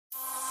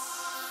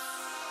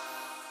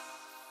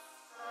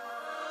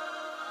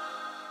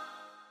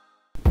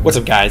What's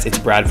up guys, it's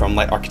Brad from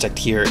Light Architect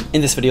here.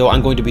 In this video,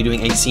 I'm going to be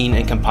doing a scene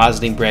and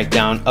compositing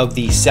breakdown of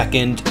the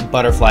second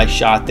butterfly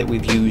shot that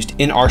we've used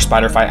in our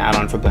Spyderfy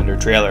add-on for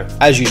Blender trailer.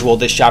 As usual,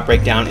 this shot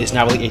breakdown is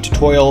not really a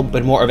tutorial,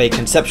 but more of a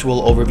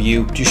conceptual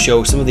overview to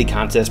show some of the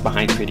concepts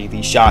behind creating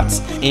these shots.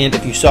 And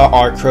if you saw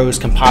our Crows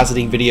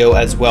compositing video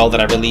as well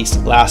that I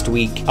released last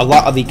week, a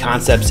lot of the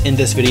concepts in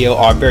this video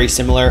are very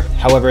similar.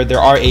 However, there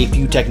are a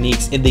few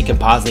techniques in the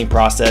compositing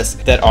process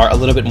that are a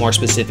little bit more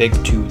specific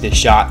to this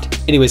shot.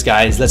 Anyways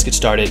guys, let's get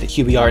started.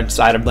 Here we are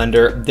inside of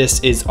Blender. This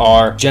is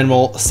our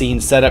general scene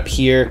setup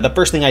here. The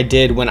first thing I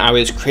did when I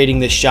was creating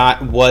this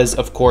shot was,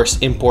 of course,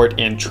 import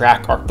and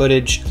track our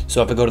footage.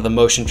 So if I go to the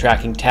motion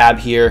tracking tab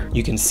here,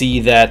 you can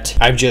see that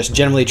I've just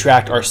generally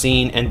tracked our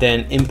scene and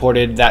then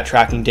imported that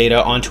tracking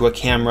data onto a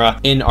camera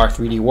in our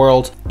 3D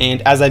world.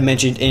 And as I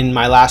mentioned in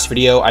my last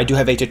video, I do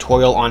have a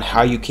tutorial on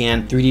how you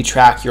can 3D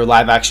track your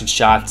live action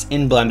shots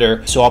in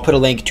Blender. So I'll put a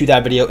link to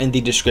that video in the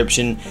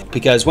description,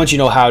 because once you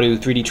know how to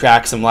 3D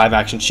track some live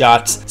action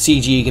shots,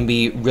 CG can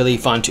be really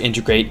fun to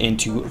integrate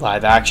into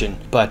live action.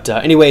 But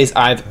anyways,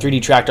 I've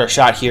 3D tracked our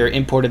shot here,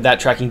 imported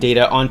that tracking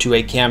data onto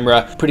a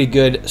camera. Pretty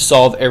good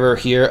solve error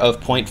here of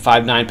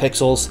 0.59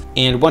 pixels.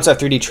 And once I've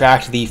 3D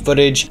tracked the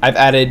footage, I've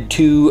added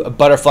 2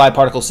 butterfly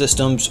particle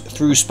systems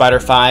through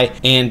Spyderfy.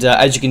 And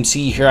as you can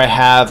see here, I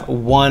have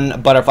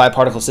one butterfly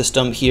particle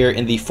system here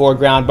in the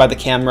foreground by the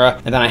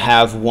camera, and then I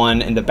have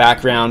one in the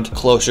background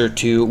closer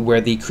to where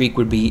the creek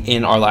would be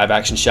in our live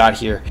action shot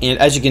here. And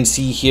as you can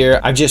see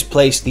here, I've just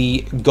placed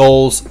the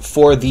goals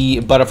for the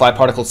butterfly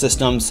particle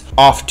systems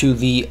off to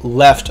the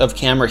left of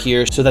camera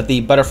here so that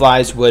the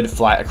butterflies would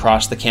fly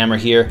across the camera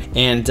here.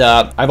 And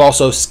I've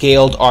also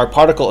scaled our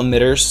particle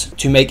emitters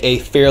to make a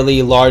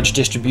fairly large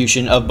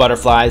distribution of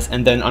butterflies.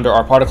 And then under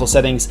our particle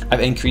settings,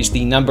 I've increased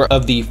the number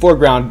of the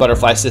foreground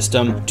butterfly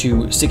system to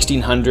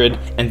 1600.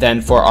 And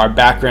then for our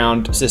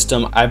background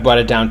system, I brought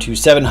it down to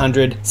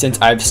 700 since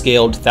I've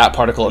scaled that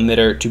particle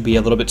emitter to be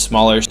a little bit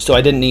smaller. So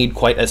I didn't need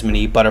quite as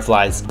many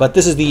butterflies. But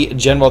this is the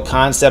general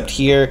concept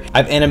here.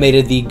 I've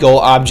animated the goal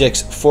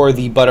objects for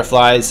the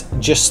butterflies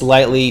just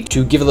slightly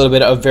to give a little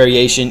bit of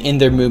variation in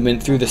their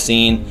movement through the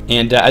scene.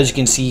 And as you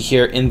can see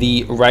here in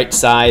the right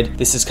side,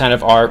 this is kind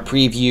of our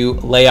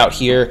preview layout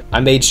here. I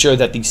made sure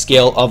that the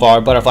scale of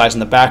our butterflies in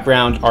the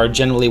background are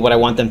generally what I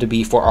want them to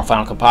be for our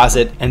final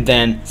composite. And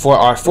then for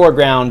our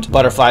foreground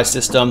butterfly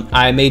system,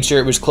 I made sure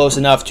it was close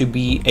enough to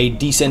be a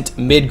decent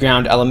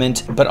mid-ground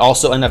element, but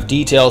also enough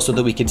detail so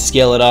that we could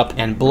scale it up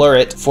and blur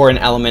it for an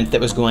element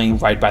that was going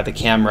right by the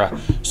camera.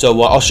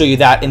 So I'll show you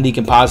that in the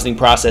compositing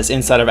process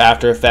inside of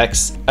After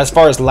Effects. As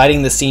far as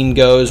lighting the scene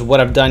goes, what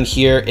I've done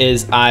here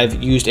is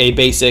I've used a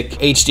basic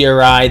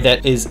HDRI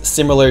that is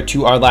similar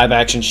to our live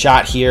action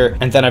shot here,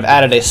 and then I've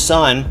added a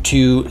sun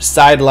to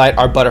side light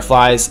our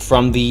butterflies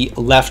from the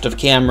left of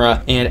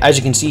camera. And as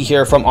you can see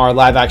here from our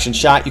live action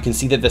shot, you can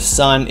see that the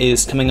sun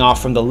is coming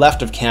off from the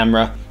left of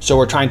camera. So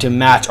we're trying to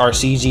match our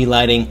CG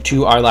lighting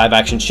to our live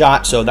action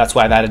shot. So that's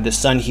why I've added this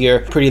sun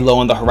here, pretty low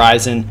on the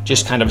horizon,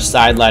 just kind of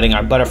side lighting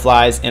our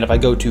butterflies. And if I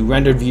go to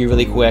rendered view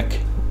really quick,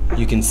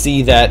 you can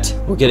see that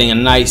we're getting a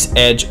nice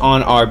edge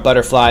on our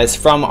butterflies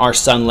from our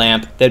sun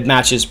lamp that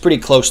matches pretty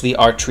closely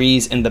our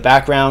trees in the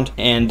background.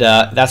 And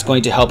that's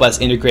going to help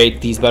us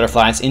integrate these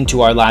butterflies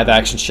into our live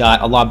action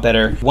shot a lot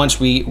better once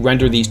we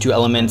render these 2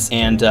 elements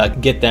and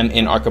get them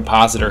in our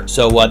compositor.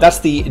 So that's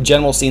the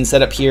general scene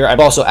setup here. I've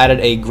also added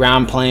a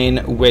ground plane,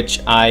 which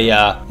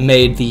I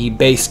made the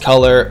base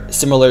color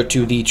similar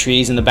to the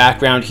trees in the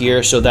background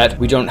here so that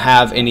we don't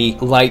have any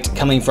light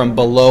coming from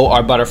below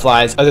our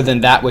butterflies other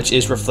than that which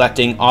is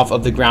reflecting off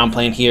of the ground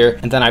plane here.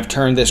 And then I've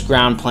turned this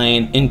ground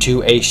plane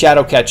into a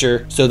shadow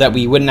catcher so that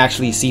we wouldn't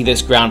actually see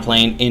this ground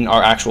plane in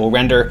our actual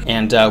render,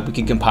 and we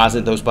can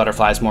composite those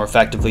butterflies more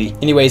effectively.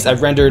 Anyways,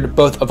 I've rendered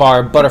both of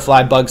our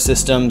butterfly bug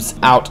systems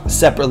out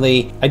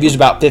separately. I've used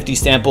about 50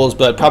 samples,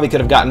 but probably could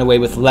have gotten away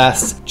with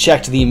less.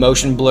 Checked the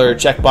motion blur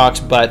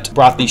checkbox, but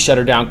brought the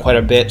shutter down quite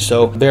a bit,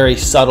 so very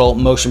subtle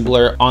motion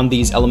blur on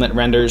these element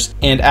renders.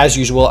 And as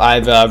usual,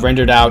 I've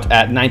rendered out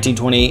at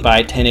 1920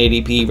 by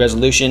 1080p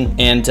resolution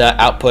and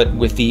output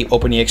with the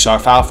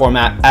OpenEXR file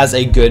format as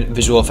a good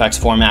visual effects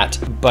format.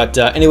 But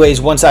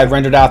anyways, once I've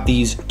rendered out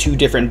these 2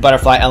 different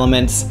butterfly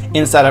elements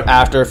inside of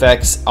After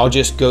Effects, I'll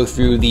just go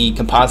through the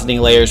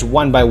compositing layers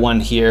one by one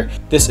here.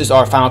 This is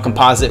our final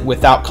composite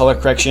without color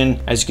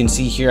correction. As you can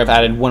see here, I've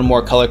added one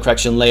more color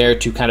correction layer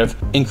to kind of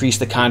increase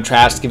the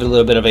contrast, give it a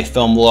little bit of a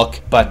film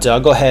look. But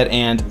I'll go ahead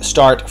and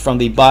start from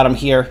the bottom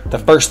here. The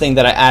first thing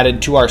that I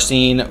added to our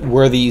scene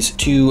were these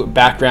 2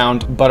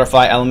 background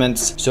butterfly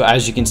elements. So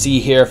as you can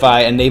see here, if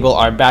I enable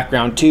our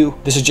background 2,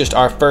 this is just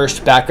our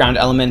first background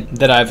element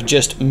that I've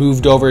just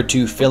moved over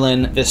to fill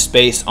in this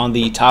space on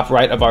the top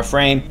right of our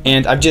frame.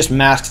 And I've just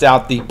masked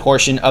out the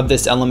portion of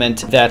this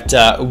element that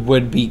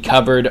would be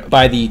covered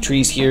by the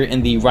trees here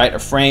in the right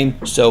of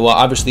frame. So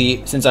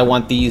obviously, since I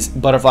want these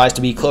butterflies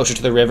to be closer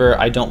to the river,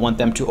 I don't want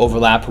them to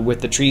overlap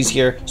with the trees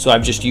here. So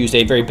I've just used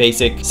a very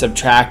basic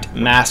subtract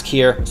mask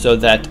here so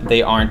that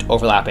they aren't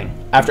overlapping.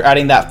 After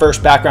adding that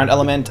first background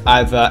element,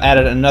 I've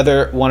added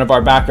another one of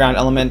our background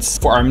elements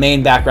for our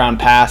main background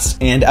pass.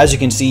 And as you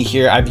can see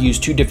here, I've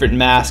used two different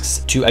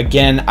masks to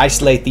again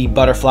isolate the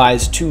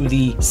butterflies to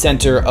the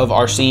center of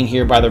our scene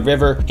here by the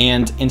river.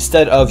 And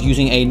instead of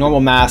using a normal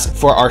mask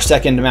for our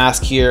second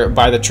mask here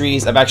by the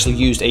trees, I've actually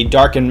used a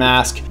darken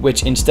mask,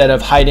 which instead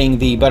of hiding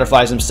the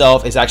butterflies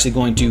themselves is actually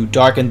going to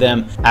darken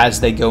them as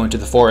they go into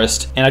the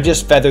forest. And I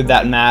just feathered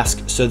that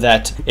mask so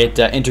that it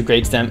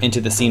integrates them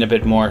into the scene a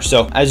bit more.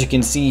 So as you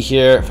can see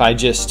here, if I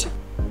just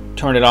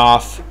turn it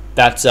off,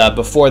 that's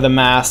before the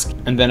mask.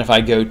 And then if I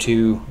go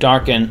to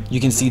darken,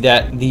 you can see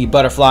that the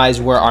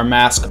butterflies where our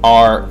masks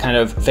are kind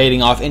of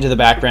fading off into the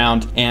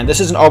background. And this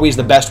isn't always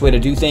the best way to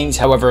do things.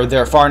 However,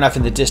 they're far enough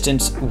in the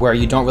distance where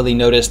you don't really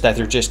notice that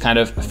they're just kind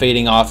of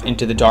fading off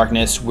into the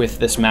darkness with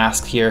this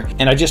mask here.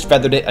 And I just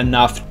feathered it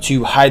enough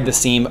to hide the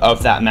seam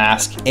of that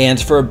mask. And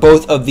for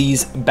both of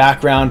these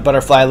background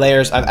butterfly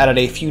layers, I've added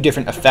a few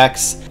different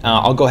effects.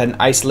 I'll go ahead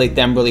and isolate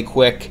them really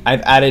quick.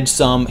 I've added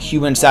some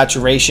hue and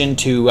saturation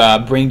to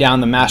bring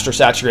down the master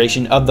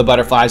saturation of the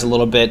butterflies a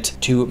little bit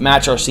to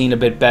match our scene a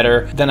bit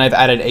better. Then I've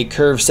added a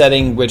curve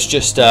setting, which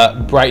just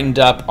brightened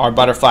up our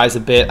butterflies a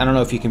bit. I don't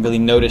know if you can really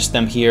notice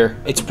them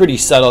here. It's pretty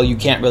subtle. You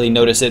can't really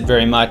notice it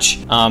very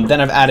much.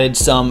 Then I've added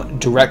some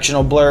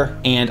directional blur,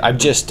 and I've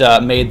just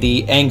made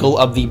the angle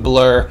of the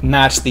blur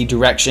match the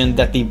direction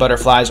that the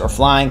butterflies are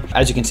flying.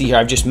 As you can see here,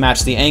 I've just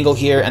matched the angle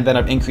here, and then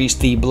I've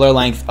increased the blur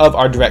length of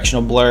our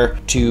directional blur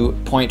to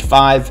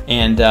 0.5.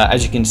 And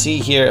as you can see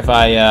here, if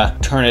I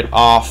turn it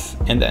off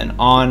and then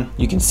on,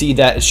 you can see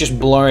that it's just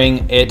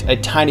blurring it a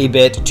tiny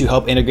bit to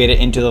help integrate it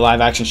into the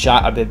live action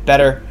shot a bit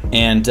better.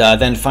 And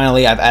then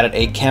finally, I've added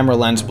a camera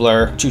lens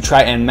blur to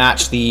try and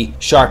match the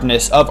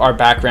sharpness of our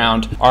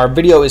background. Our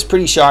video is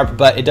pretty sharp,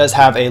 but it does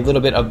have a little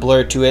bit of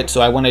blur to it,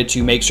 so I wanted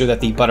to make sure that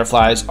the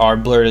butterflies are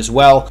blurred as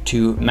well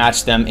to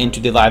match them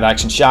into the live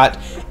action shot.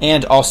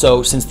 And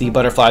also, since the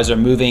butterflies are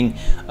moving,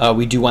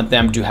 we do want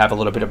them to have a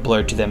little bit of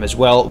blur to them as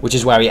well, which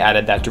is why we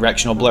added that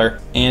directional blur.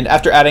 And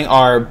after adding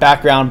our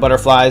background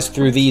butterflies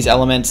through these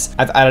elements,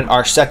 I've added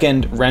our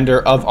second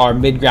render of our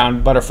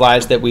midground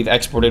butterflies that we've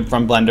exported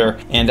from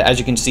Blender. And as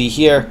you can see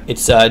here,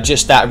 it's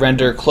just that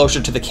render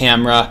closer to the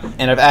camera.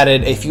 And I've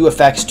added a few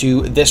effects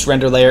to this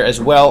render layer as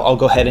well. I'll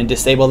go ahead and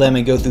disable them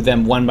and go through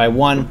them one by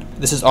one.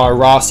 This is our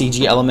raw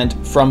CG element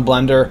from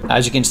Blender.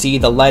 As you can see,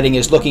 the lighting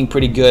is looking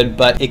pretty good,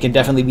 but it can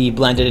definitely be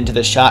blended into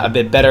the shot a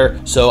bit better.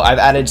 So I've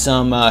added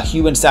some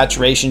hue and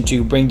saturation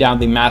to bring down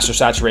the master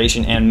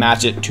saturation and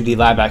match it to the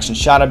live action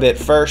shot a bit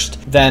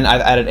first. Then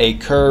I've added a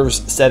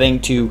curves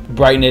setting to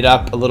brighten it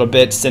up a little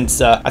bit,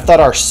 since I thought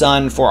our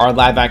sun for our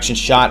live action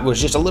shot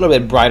was just a little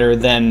bit brighter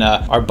than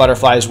our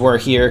butterflies were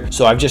here.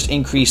 So I've just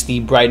increased the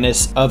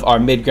brightness of our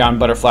midground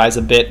butterflies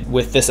a bit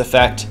with this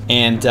effect.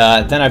 And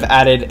then I've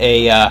added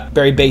a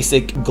very basic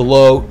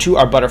glow to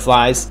our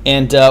butterflies.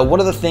 And one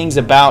of the things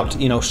about,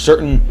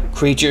 certain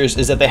creatures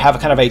is that they have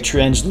kind of a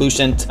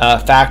translucent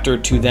factor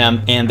to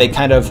them, and they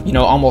kind of,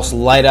 almost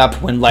light up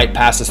when light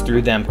passes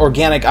through them.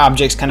 Organic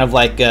objects, kind of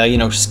like,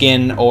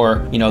 skin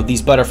or,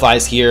 these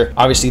butterflies here,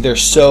 obviously they're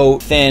so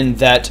thin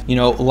that,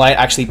 light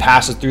actually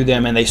passes through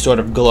them and they sort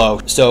of glow.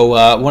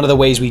 So one of the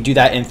ways we do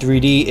that in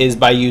 3D is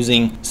by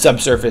using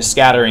subsurface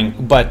scattering.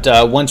 But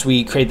once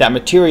we create that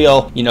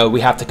material,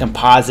 we have to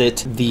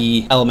composite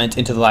the element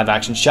into the live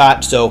action shot.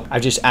 So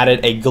I've just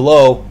added a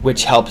glow,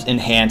 which helps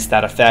enhance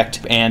that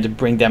effect and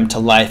bring them to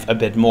life a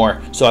bit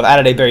more. So I've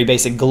added a very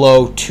basic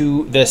glow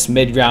to this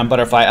midground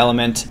butterfly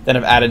element. Then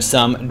I've added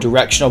some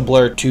directional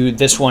blur to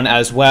this one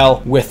as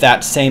well with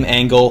that same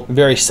angle,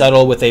 very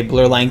subtle, with a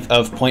blur length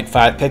of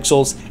 0.5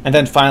 pixels. And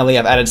then finally,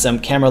 I've added some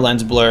camera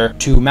lens blur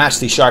to match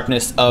the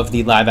sharpness of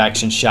the live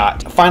action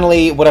shot.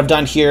 Finally, what I've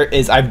done here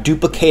is I've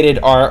duplicated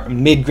our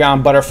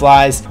midground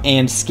butterflies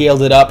and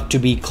scaled it up to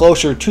be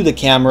closer to the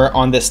camera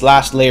on this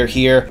last layer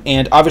here.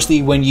 And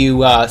obviously, when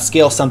you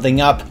scale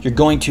something up, you're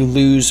going to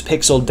lose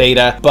pixel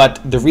data, but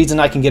the reason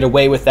I can get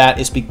away with that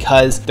is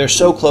because they're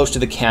so close to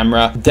the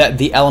camera that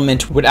the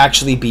element would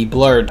actually be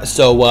blurred.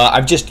 So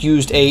I've just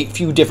used a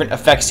few different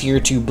effects here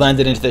to blend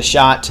it into the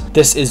shot.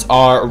 This is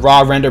our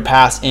raw render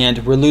pass,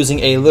 and we're losing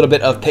a little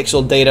bit of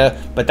pixel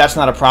data, but that's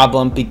not a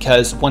problem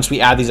because once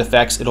we add these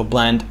effects, it'll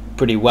blend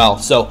pretty well.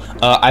 So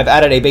I've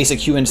added a basic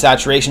hue and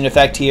saturation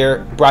effect here,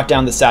 brought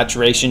down the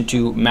saturation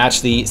to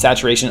match the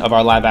saturation of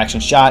our live action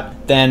shot.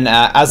 Then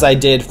as I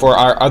did for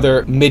our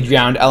other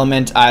midground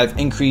element, I've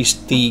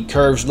increased the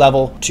curves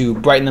level to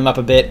brighten them up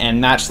a bit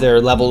and match their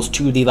levels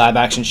to the live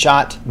action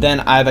shot. Then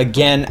I've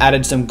again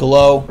added some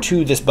glow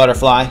to this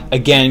butterfly,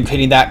 again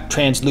creating that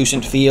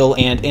translucent feel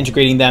and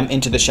integrating them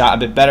into the shot a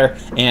bit better.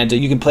 And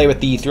you can play with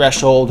the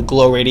threshold,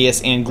 glow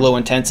radius, and glow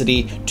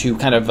intensity to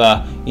kind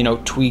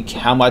of tweak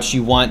how much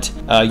you want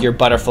want your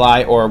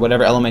butterfly or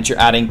whatever element you're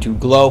adding to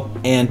glow.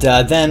 And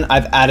then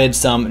I've added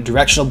some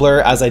directional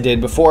blur as I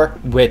did before,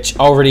 which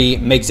already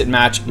makes it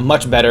match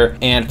much better.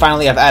 And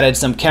finally, I've added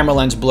some camera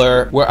lens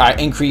blur where I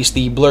increased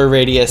the blur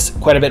radius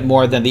quite a bit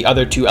more than the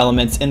other two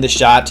elements in the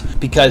shot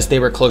because they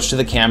were close to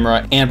the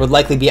camera and would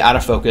likely be out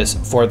of focus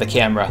for the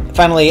camera.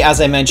 Finally,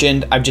 as I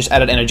mentioned, I've just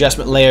added an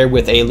adjustment layer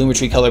with a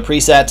Lumetri color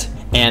preset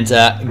and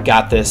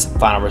got this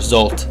final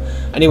result.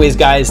 Anyways,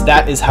 guys,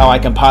 that is how I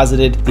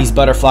composited these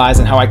butterflies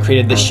and how I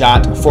created this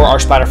shot for our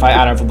Spyderfy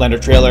add-on for Blender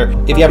trailer.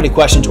 If you have any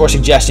questions or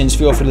suggestions,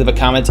 feel free to leave a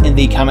comment in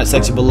the comment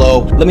section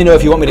below. Let me know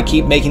if you want me to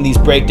keep making these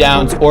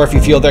breakdowns, or if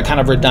you feel they're kind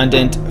of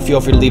redundant,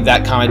 feel free to leave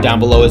that comment down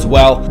below as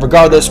well.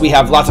 Regardless, we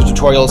have lots of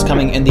tutorials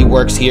coming in the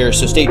works here,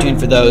 so stay tuned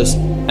for those,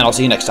 and I'll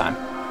see you next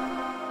time.